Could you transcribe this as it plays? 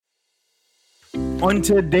On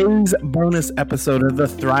today's bonus episode of the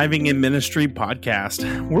Thriving in Ministry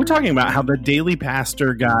podcast, we're talking about how the Daily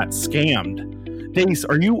Pastor got scammed. Dace,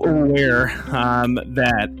 are you aware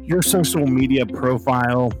that your social media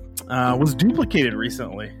profile was duplicated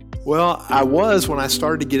recently? Well, I was when I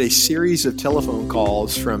started to get a series of telephone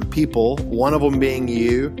calls from people, one of them being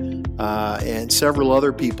you, and several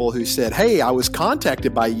other people who said, hey, I was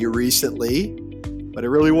contacted by you recently, but it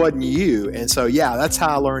really wasn't you. And so, yeah, that's how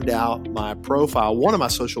I learned out my profile. One of my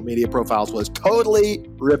social media profiles was totally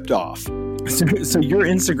ripped off. So your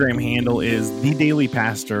Instagram handle is The Daily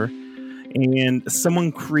Pastor, and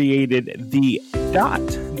someone created the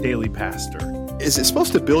Daily Pastor. Is it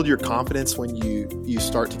supposed to build your confidence when you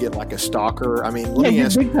start to get like a stalker? I mean, let me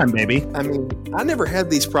ask big time, baby. I mean, I never had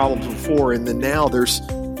these problems before, and then now there's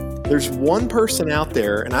one person out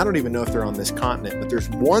there, and I don't even know if they're on this continent, but there's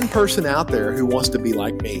one person out there who wants to be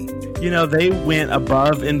like me. You know, they went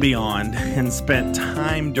above and beyond and spent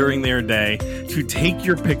time during their day to take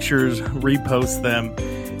your pictures, repost them.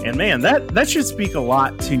 And man, that should speak a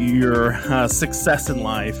lot to your success in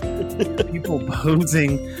life. People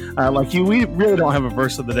posing like you. We really don't have a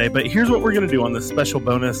verse of the day, but here's what we're going to do on this special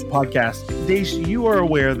bonus podcast. Dace, you are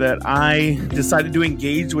aware that I decided to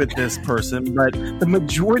engage with this person, but the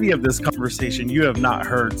majority of this conversation you have not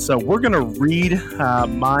heard. So we're going to read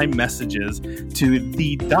my messages to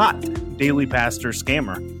the Daily Pastor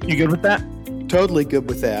scammer. You good with that? Totally good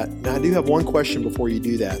with that. Now, I do have one question before you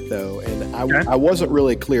do that, though. And I wasn't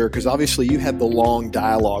really clear because obviously you had the long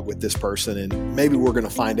dialogue with this person, and maybe we're going to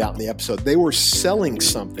find out in the episode. They were selling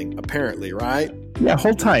something, apparently, right? Yeah,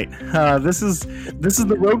 hold tight. This is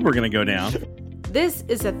the road we're going to go down. This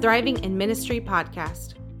is a Thriving in Ministry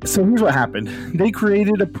podcast. So here's what happened. They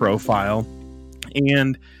created a profile,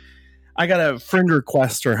 and I got a friend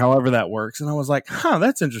request or however that works. And I was like,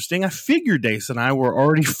 that's interesting. I figured Dace and I were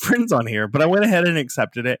already friends on here, but I went ahead and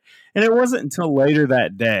accepted it. And it wasn't until later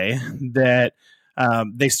that day that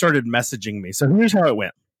they started messaging me. So here's how it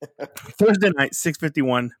went. Thursday night,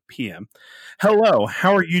 6:51 p.m. Hello,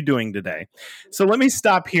 how are you doing today? So let me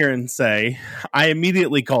stop here and say, I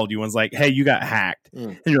immediately called you and was like, hey, you got hacked.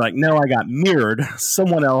 And you're like, no, I got mirrored.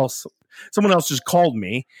 Someone else just called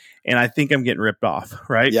me. And I think I'm getting ripped off,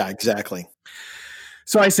 right? Yeah, exactly.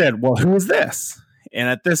 So I said, well, who is this? And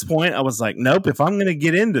at this point, I was like, nope, if I'm going to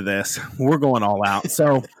get into this, we're going all out.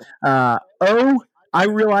 So, I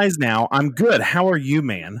realize now I'm good. How are you,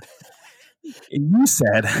 man? And you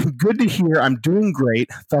said, good to hear. I'm doing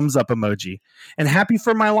great. Thumbs up emoji. And happy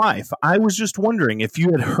for my life. I was just wondering if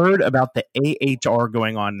you had heard about the AHR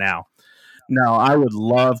going on now. No, I would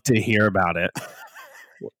love to hear about it.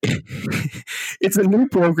 It's a new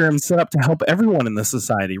program set up to help everyone in the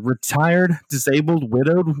society: retired, disabled,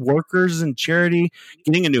 widowed, workers in charity,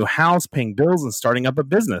 getting a new house, paying bills, and starting up a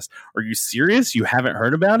business. Are you serious? You haven't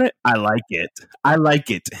heard about it? I like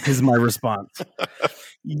it, is my response.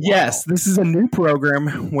 Yes, this is a new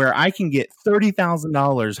program where I can get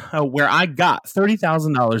 $30,000, where I got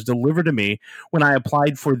 $30,000 delivered to me when I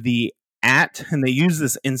applied for the and they use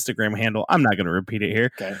this Instagram handle. I'm not going to repeat it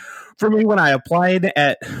here. Okay. For me, when I applied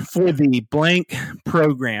for the blank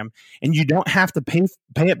program, and you don't have to pay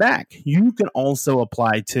it back. You can also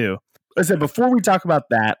apply too. I said, before we talk about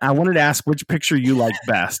that, I wanted to ask which picture you like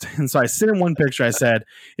best. And so I sent him one picture. I said,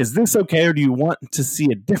 is this okay, or do you want to see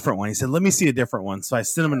a different one? He said, let me see a different one. So I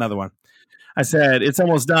sent him another one. I said, it's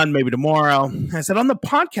almost done, maybe tomorrow. I said, on the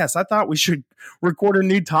podcast, I thought we should record a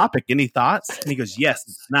new topic. Any thoughts? And he goes, yes,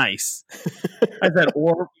 it's nice. I said,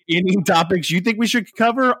 or any topics you think we should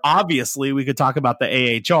cover? Obviously, we could talk about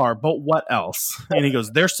the AHR, but what else? And he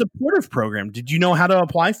goes, their supportive program. Did you know how to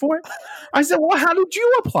apply for it? I said, well, how did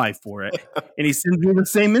you apply for it? And he sends me the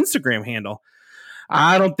same Instagram handle.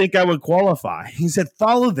 I don't think I would qualify. He said,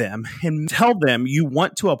 follow them and tell them you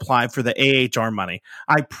want to apply for the AHR money.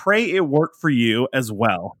 I pray it worked for you as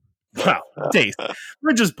well. Wow, Dace,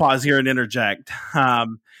 we'll just pause here and interject.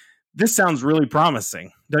 This sounds really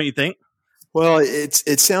promising, don't you think? Well,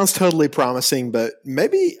 it sounds totally promising, but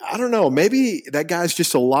maybe, I don't know, maybe that guy's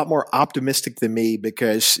just a lot more optimistic than me,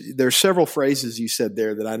 because there's several phrases you said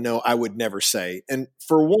there that I know I would never say. And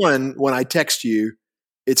for one, when I text you,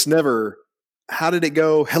 it's never, how did it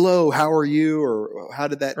go? Hello, how are you? Or how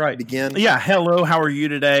did that begin? Yeah, hello, how are you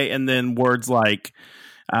today? And then words like,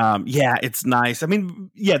 yeah, it's nice. I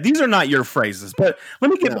mean, yeah, these are not your phrases, but let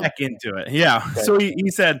me get back into it. Yeah. Okay. So he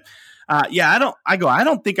said, yeah, I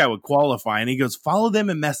don't think I would qualify. And he goes, follow them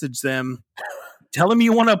and message them. Tell them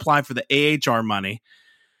you want to apply for the AHR money.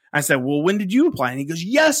 I said, well, when did you apply? And he goes,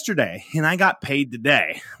 yesterday. And I got paid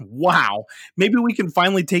today. Wow. Maybe we can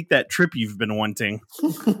finally take that trip you've been wanting.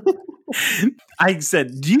 I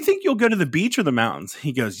said, do you think you'll go to the beach or the mountains?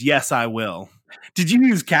 He goes, yes, I will. Did you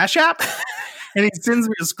use Cash App? And he sends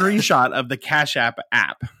me a screenshot of the Cash App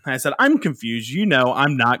app. I said, I'm confused. You know,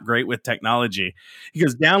 I'm not great with technology. He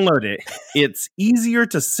goes, download it. It's easier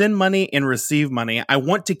to send money and receive money. I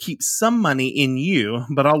want to keep some money in you,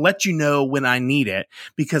 but I'll let you know when I need it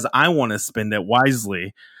because I want to spend it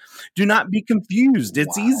wisely. Do not be confused.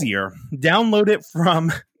 It's easier. Download it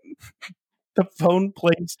from the phone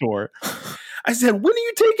Play Store. I said, when are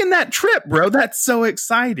you taking that trip, bro? That's so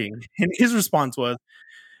exciting. And his response was,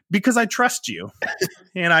 because I trust you.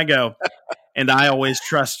 And I go, and I always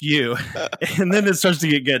trust you. And then it starts to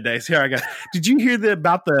get good days. Here I go. Did you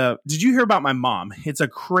hear about my mom? It's a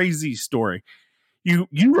crazy story. You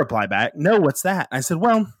reply back, no, what's that? I said,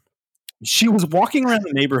 well, she was walking around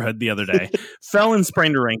the neighborhood the other day, fell and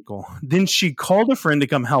sprained her ankle. Then she called a friend to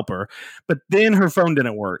come help her, but then her phone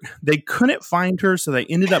didn't work. They couldn't find her, so they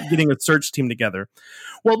ended up getting a search team together.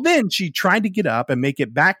 Well, then she tried to get up and make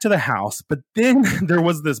it back to the house, but then there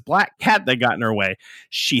was this black cat that got in her way.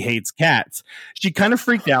 She hates cats. She kind of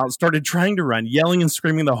freaked out, started trying to run, yelling and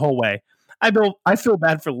screaming the whole way. I feel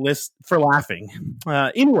bad for laughing.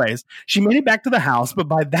 Anyways, she made it back to the house, but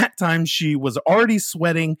by that time she was already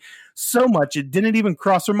sweating so much it didn't even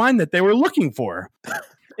cross her mind that they were looking for her.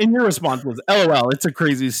 And your response was, LOL, it's a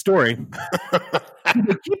crazy story.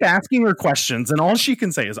 They keep asking her questions, and all she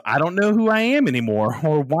can say is, I don't know who I am anymore,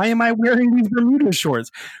 or why am I wearing these Bermuda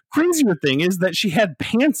shorts? Crazier thing is that she had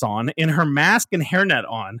pants on and her mask and hairnet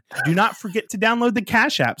on. Do not forget to download the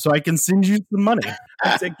Cash App so I can send you some money.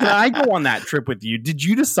 I said, can I go on that trip with you? Did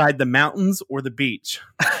you decide the mountains or the beach?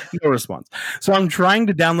 No response. So I'm trying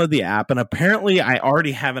to download the app, and apparently I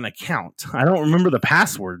already have an account. I don't remember the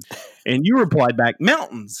password. And you replied back,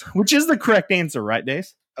 mountains, which is the correct answer, right,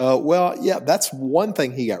 Dace? Well, yeah, that's one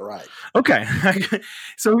thing he got right. Okay.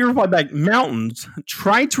 So he replied back, mountains.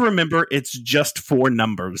 Try to remember it's just 4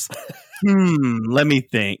 numbers. Let me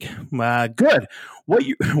think. Good.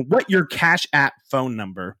 What your Cash App phone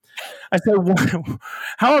number? I said, well,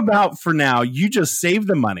 how about for now, you just save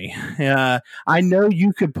the money. I know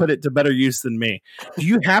you could put it to better use than me. Do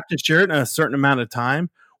you have to share it in a certain amount of time?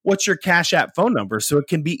 What's your Cash App phone number so it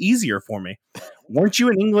can be easier for me? Weren't you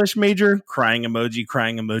an English major? Crying emoji,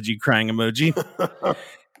 crying emoji, crying emoji.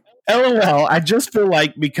 LOL, I just feel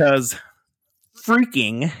like because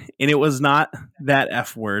freaking, and it was not that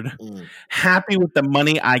F word, happy with the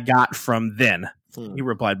money I got from then. He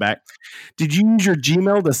replied back, did you use your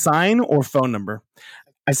Gmail to sign or phone number?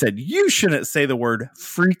 I said, you shouldn't say the word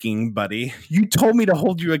freaking, buddy. You told me to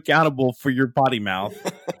hold you accountable for your potty mouth.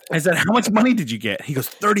 I said, how much money did you get? He goes,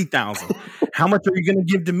 30,000. How much are you going to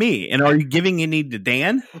give to me? And are you giving any to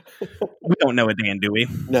Dan? We don't know a Dan, do we?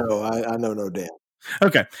 No, I know no Dan.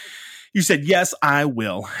 Okay. You said, yes, I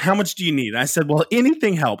will. How much do you need? I said, well,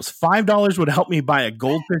 anything helps. $5 would help me buy a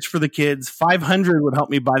goldfish for the kids. $500 would help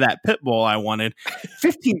me buy that pit bull I wanted.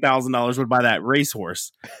 $15,000 would buy that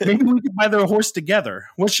racehorse. Maybe we could buy the horse together.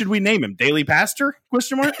 What should we name him? Daily Pastor?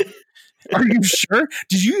 Question mark. Are you sure?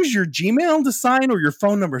 Did you use your Gmail to sign or your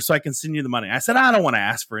phone number so I can send you the money? I said, I don't want to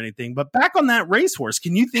ask for anything, but back on that racehorse,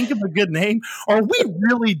 can you think of a good name? Are we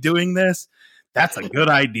really doing this? That's a good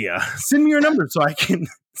idea. Send me your number so I can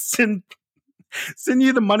send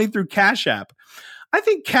you the money through Cash App. I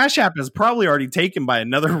think Cash App is probably already taken by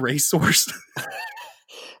another racehorse.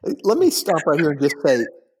 Let me stop right here and just say,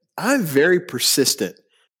 I'm very persistent.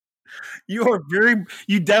 You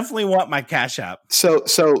definitely want my Cash App. So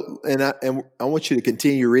I want you to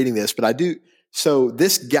continue reading this, but I do. So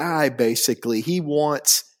this guy basically, he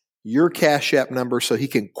wants your Cash App number so he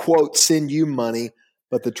can quote send you money.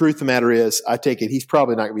 But the truth of the matter is, I take it he's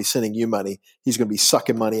probably not going to be sending you money. He's going to be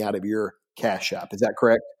sucking money out of your Cash App. Is that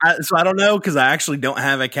correct? So I don't know because I actually don't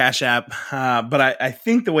have a Cash App. But I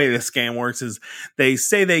think the way this scam works is they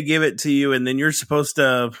say they give it to you and then you're supposed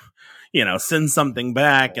to, send something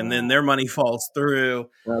back and then their money falls through.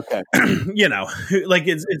 Okay. Like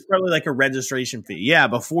it's probably like a registration fee. Yeah.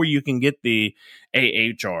 Before you can get the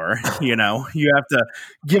AHR, you have to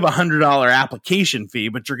give $100 application fee,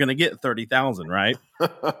 but you're going to get 30,000, right?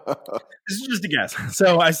 This is just a guess.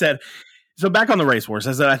 So I said, so back on the racehorse,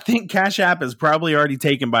 I said, I think Cash App is probably already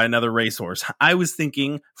taken by another racehorse. I was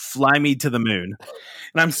thinking, fly me to the moon.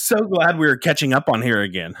 And I'm so glad we were catching up on here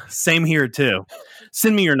again. Same here too.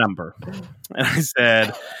 Send me your number.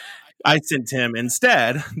 And I sent him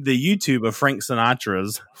instead the YouTube of Frank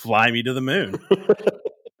Sinatra's Fly Me to the Moon.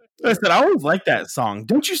 I said, I always like that song.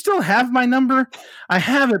 Don't you still have my number? I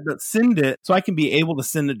have it, but send it so I can be able to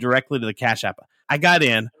send it directly to the Cash App. I got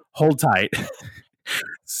in. Hold tight.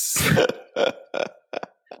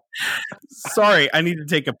 Sorry, I need to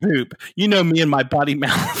take a poop. You know me and my potty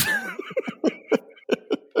mouth.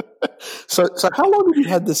 So how long have you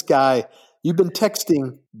had this guy? You've been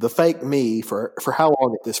texting the fake me for how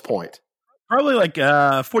long at this point? Probably like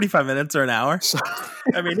 45 minutes or an hour.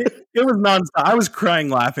 I mean, it was nonstop. I was crying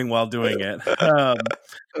laughing while doing it.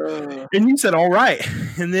 And you said, all right.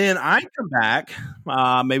 And then I come back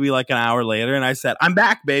maybe like an hour later and I said, I'm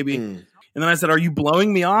back, baby. And then I said, are you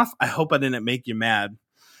blowing me off? I hope I didn't make you mad.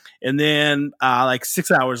 And then like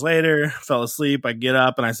 6 hours later, fell asleep. I get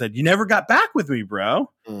up and I said, you never got back with me,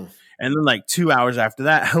 bro. And then like 2 hours after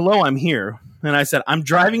that, hello, I'm here. And I said, I'm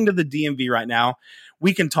driving to the DMV right now.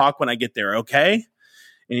 We can talk when I get there, okay?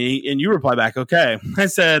 And you reply back, okay. I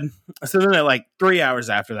said, so then at like 3 hours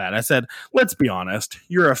after that, I said, let's be honest,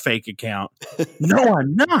 you're a fake account. No,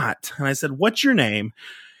 I'm not. And I said, what's your name?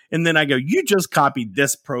 And then I go, you just copied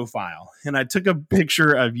this profile. And I took a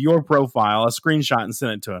picture of your profile, a screenshot, and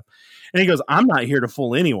sent it to him. And he goes, I'm not here to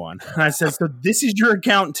fool anyone. And I said, so this is your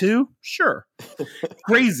account too? Sure.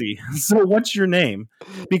 Crazy. So what's your name?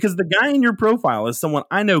 Because the guy in your profile is someone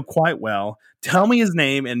I know quite well. Tell me his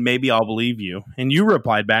name and maybe I'll believe you. And you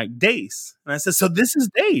replied back, Dace. And I said, so this is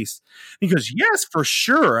Dace. He goes, yes, for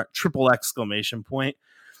sure. Triple exclamation point.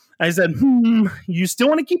 I said, you still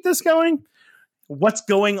want to keep this going? What's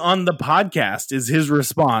going on the podcast is his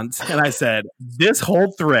response. And I said, this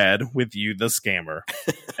whole thread with you, the scammer.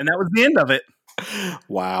 And that was the end of it.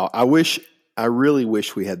 Wow. I really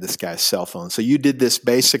wish we had this guy's cell phone. So you did this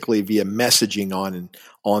basically via messaging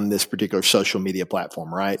on this particular social media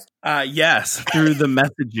platform, right? Yes, through the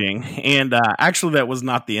messaging. And actually, that was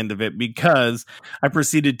not the end of it because I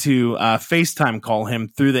proceeded to FaceTime call him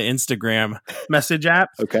through the Instagram message app.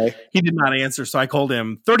 Okay. He did not answer, so I called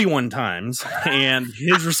him 31 times. And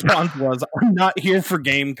his response was, I'm not here for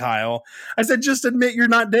game, Kyle. I said, just admit you're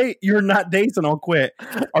not Dace and I'll quit.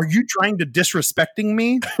 Are you trying to disrespecting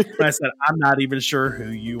me? And I said, I'm not even sure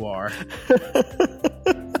who you are.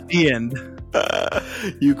 The end.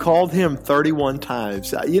 You called him 31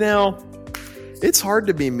 times. It's hard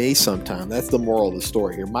to be me sometimes. That's the moral of the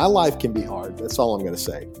story here. My life can be hard. That's all I'm going to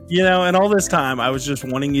say. And all this time, I was just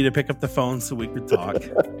wanting you to pick up the phone so we could talk.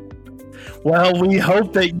 Well, we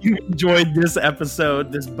hope that you enjoyed this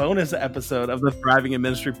episode, this bonus episode of the Thriving in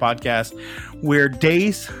Ministry podcast, where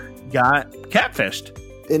Dace got catfished.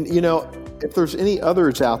 And, if there's any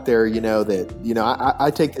others out there, I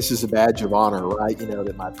take this as a badge of honor, right?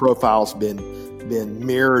 That my profile's been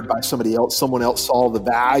mirrored by somebody else. Someone else saw the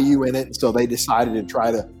value in it, and so they decided to try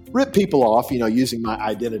to rip people off, using my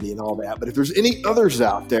identity and all that. But if there's any others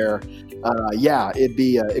out there, it'd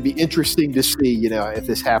be interesting to see, if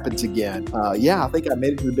this happens again. I think I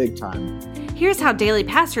made it to the big time. Here's how Daily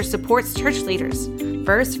Pastor supports church leaders.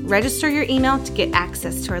 First, register your email to get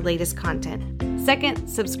access to our latest content. Second,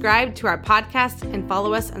 subscribe to our podcast and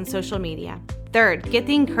follow us on social media. Third, get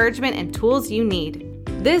the encouragement and tools you need.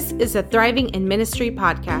 This is a Thriving in Ministry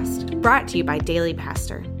podcast, brought to you by Daily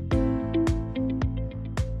Pastor.